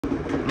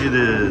It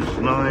is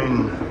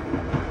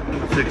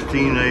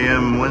 9:16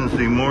 a.m.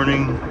 Wednesday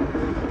morning,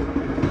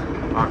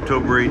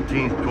 October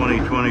 18th,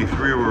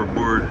 2023. We're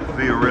aboard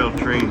Via Rail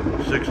Train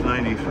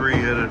 693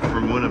 headed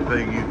from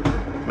Winnipeg,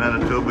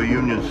 Manitoba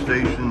Union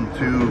Station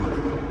to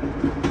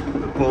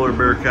the polar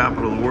bear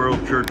capital of the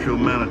world, Churchill,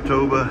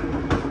 Manitoba.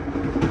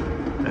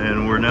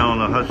 And we're now on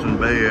the Hudson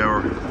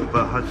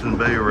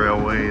Bay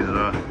Railway,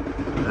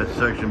 that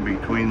section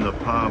between the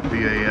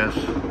PAS,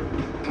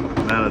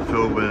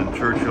 Manitoba, and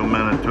Churchill,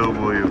 Manitoba.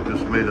 We've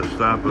just made a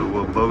stop at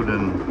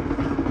Wabowden,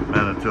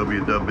 Manitoba,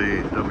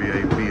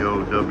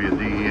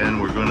 W-A-B-O-W-D-E-N.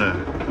 We're going to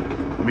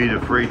meet a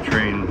freight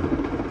train,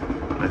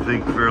 I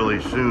think,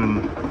 fairly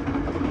soon.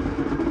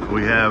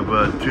 We have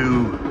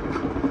two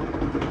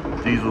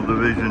Diesel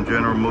Division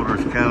General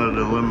Motors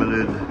Canada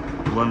Limited,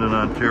 London,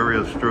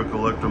 Ontario, Stroke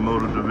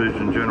Electromotive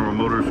Division, General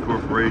Motors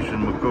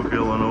Corporation, McCook,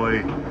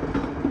 Illinois,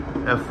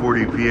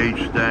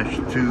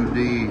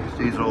 F40PH-2D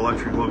diesel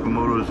electric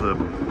locomotives, a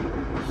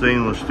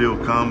stainless steel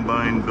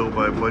combine built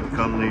by Bud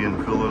Company in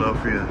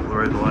Philadelphia,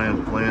 Red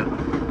Lion plant,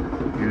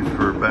 used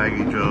for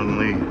baggage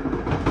only.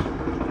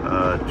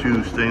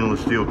 Two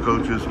stainless steel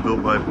coaches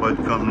built by Bud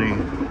Company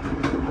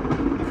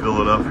in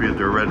Philadelphia at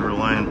their Red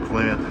Lion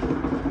plant.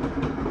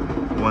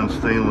 One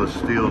stainless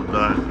steel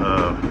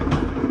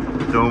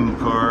dome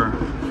car,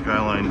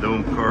 Skyline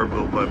dome car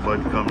built by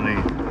Bud Company,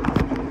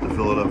 the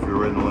Philadelphia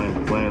Red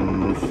Lion plant,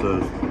 and this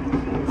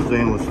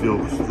stainless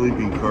steel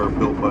sleeping car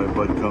built by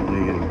Bud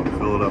Company in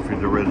Philadelphia,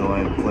 the Red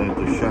Lion plant,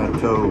 the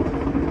Chateau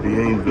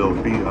Bienville,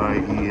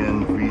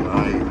 B-I-E-N-V-I-L-L-E.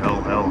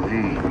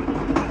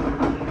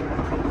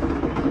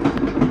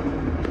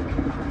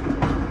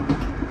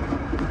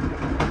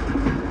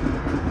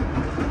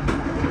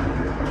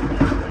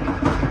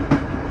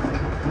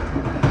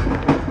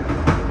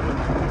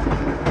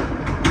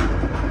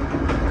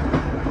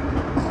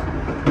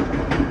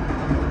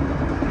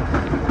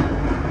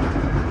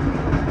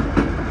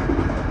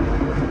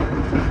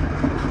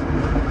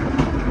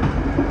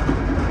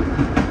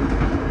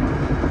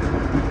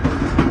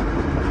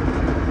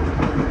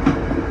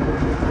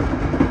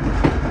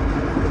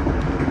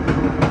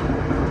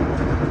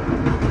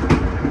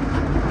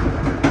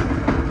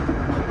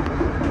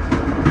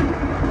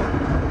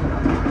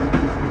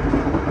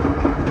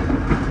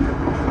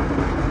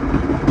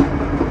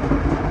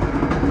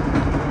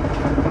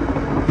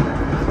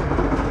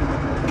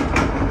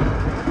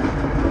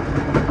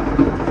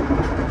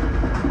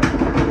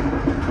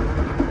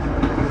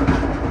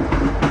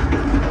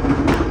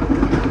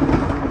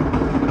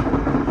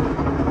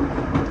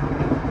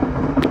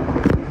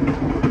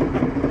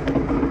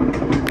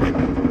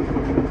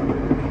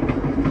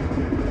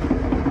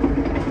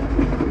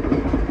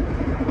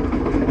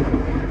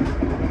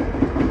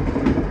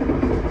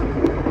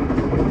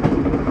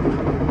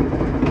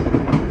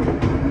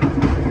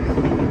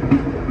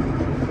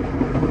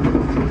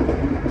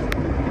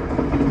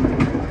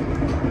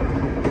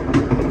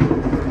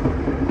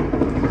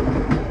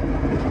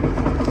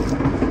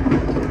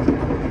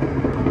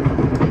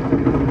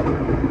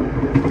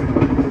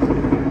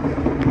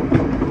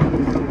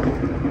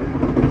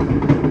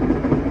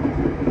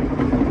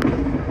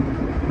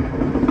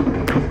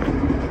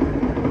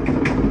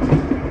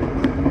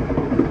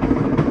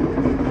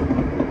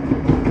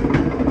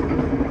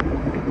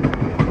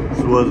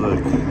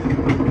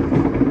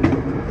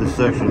 This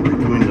section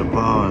between the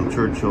PAS and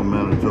Churchill,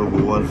 Manitoba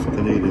was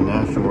Canadian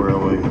National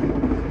Railway.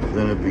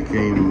 Then it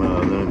became,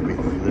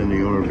 then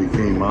the owner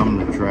became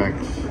Omnitrax,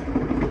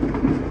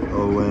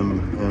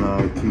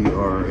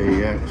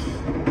 O-M-N-I-T-R-A-X,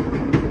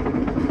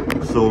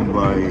 sold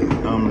by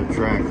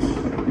Omnitrax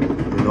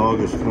in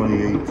August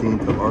 2018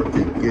 to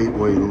Arctic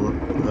Gateway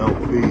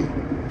LP.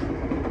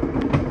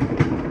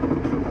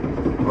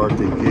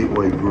 Arctic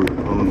Gateway Group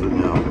owns it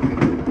now.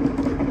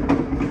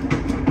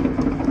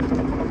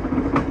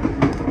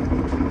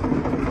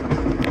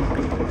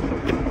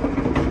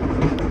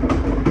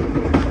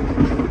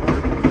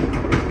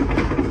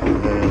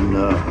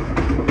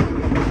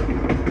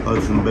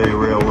 Hudson Bay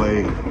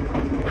Railway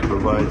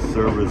provides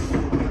service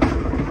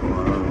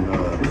on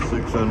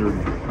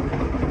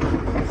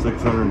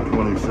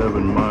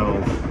 627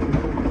 miles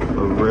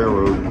of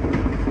railroad.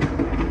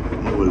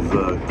 It was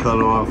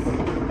cut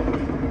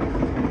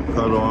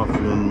off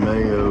in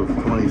May of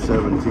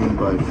 2017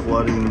 by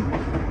flooding.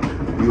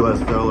 US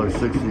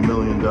 $60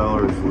 million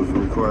was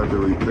required to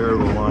repair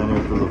the line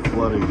after the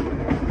flooding.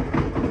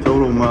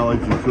 Total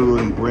mileage,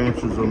 including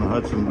branches on the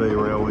Hudson Bay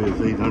Railway,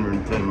 is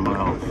 810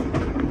 miles.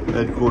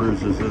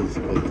 Headquarters is at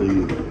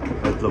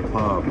the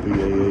PAS,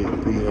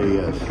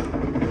 P-A-S.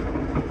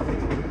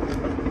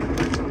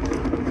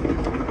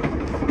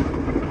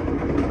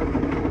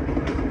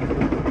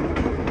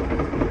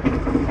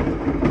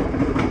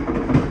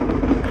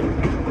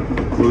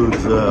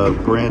 Includes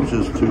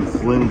branches to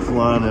Flin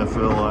Flon,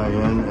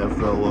 F-L-I-N,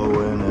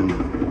 F-L-O-N,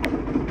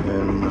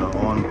 and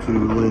on to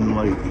Lynn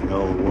Lake,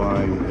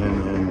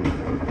 L-Y-N-N,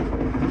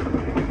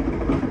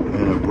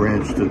 and a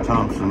branch to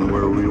Thompson,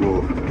 where we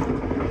will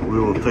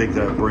take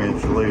that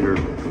branch later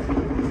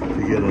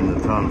to get into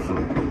Thompson.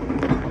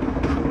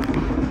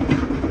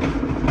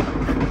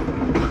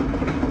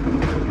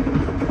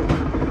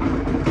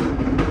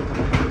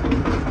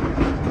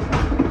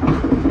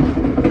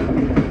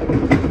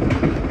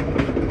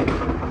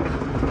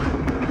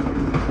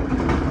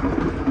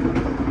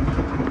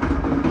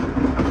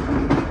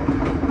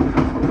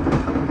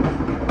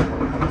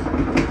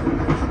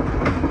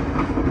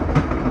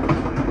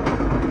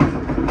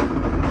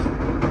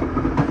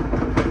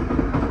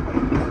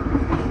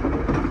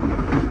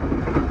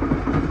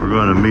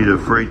 Gonna meet a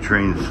freight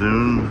train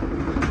soon.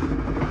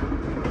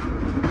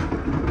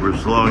 We're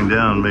slowing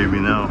down maybe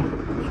now.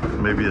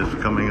 Maybe it's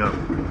coming up.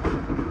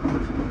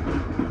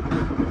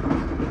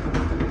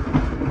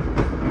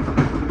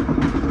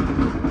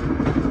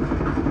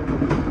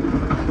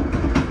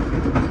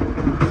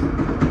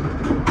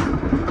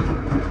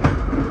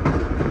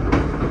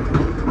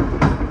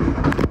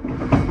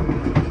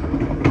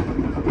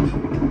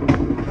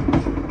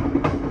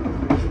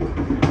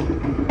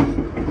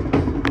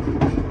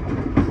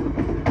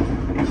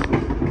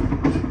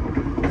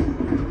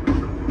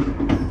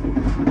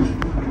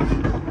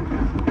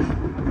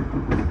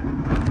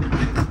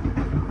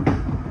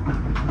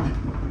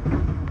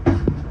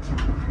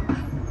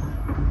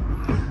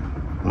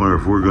 Wonder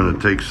if we're going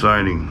to take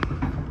siding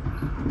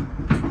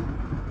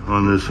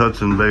on this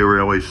Hudson Bay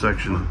Railway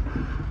section.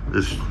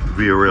 This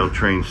Via Rail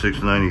train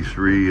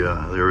 693,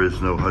 there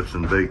is no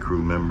Hudson Bay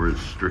crew member,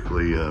 it's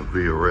strictly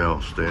Via Rail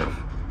staff.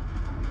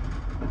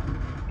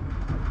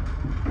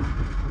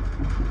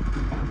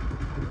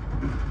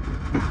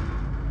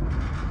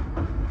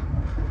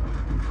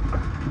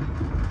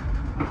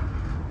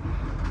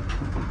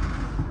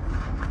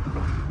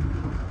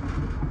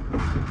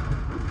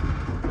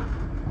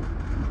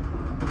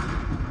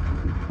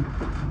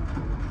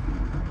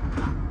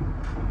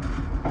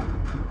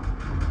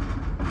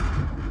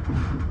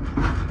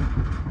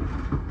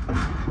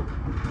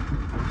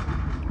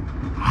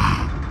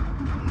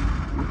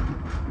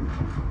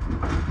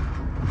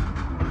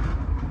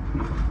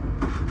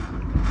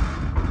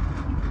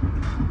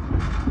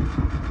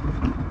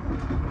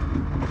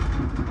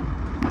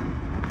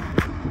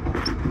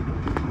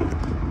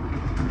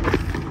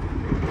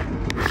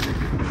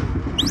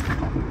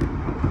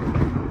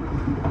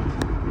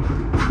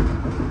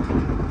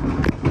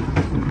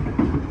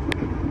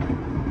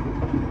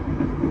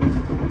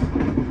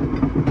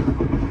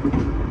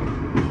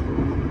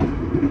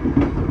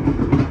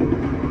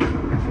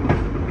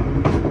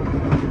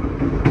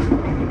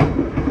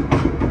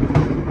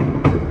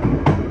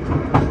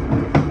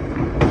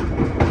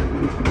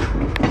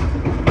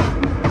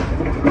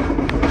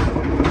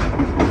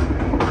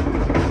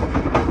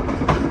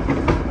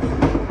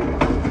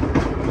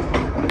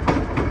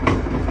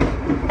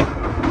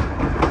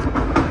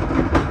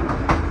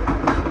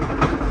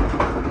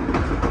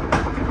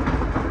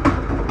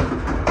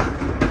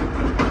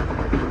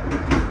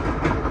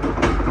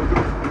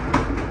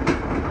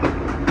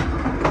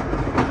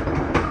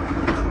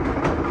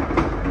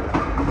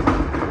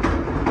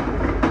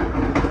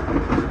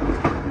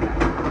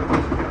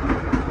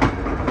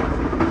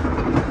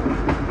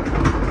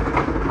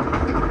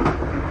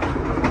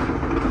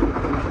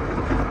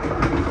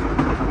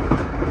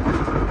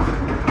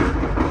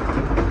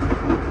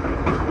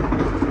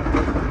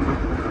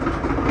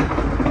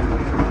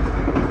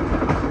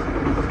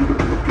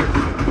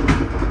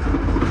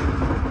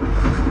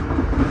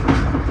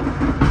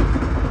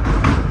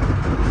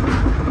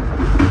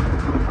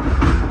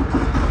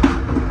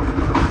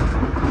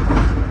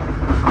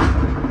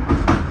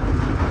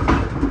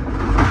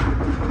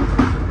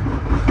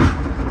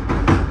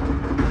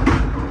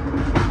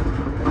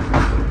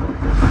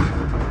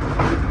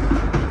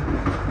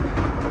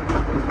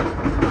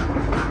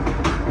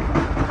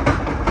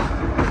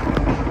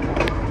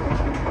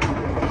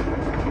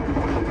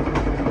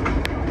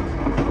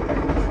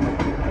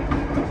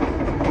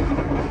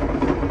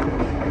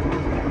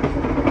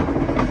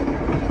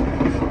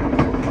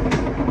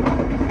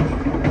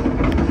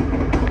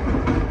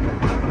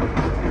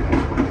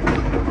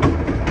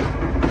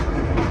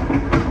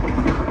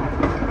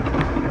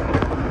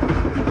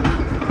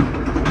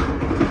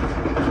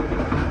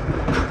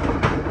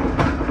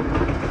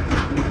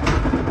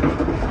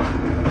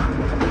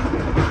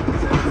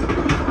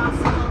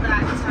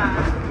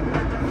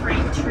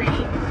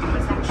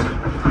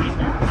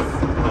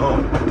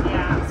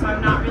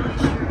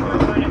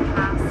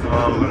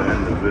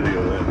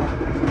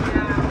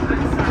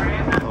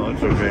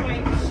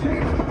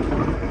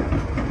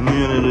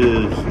 And it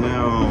is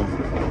now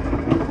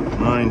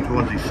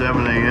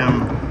 9:27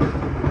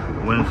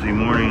 a.m. Wednesday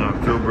morning,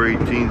 October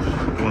 18th,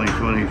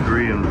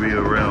 2023, in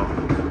Via Rail.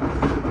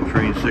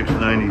 Train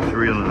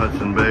 693 on the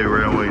Hudson Bay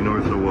Railway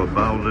north of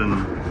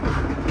Wabowden,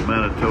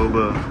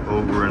 Manitoba,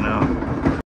 over and out.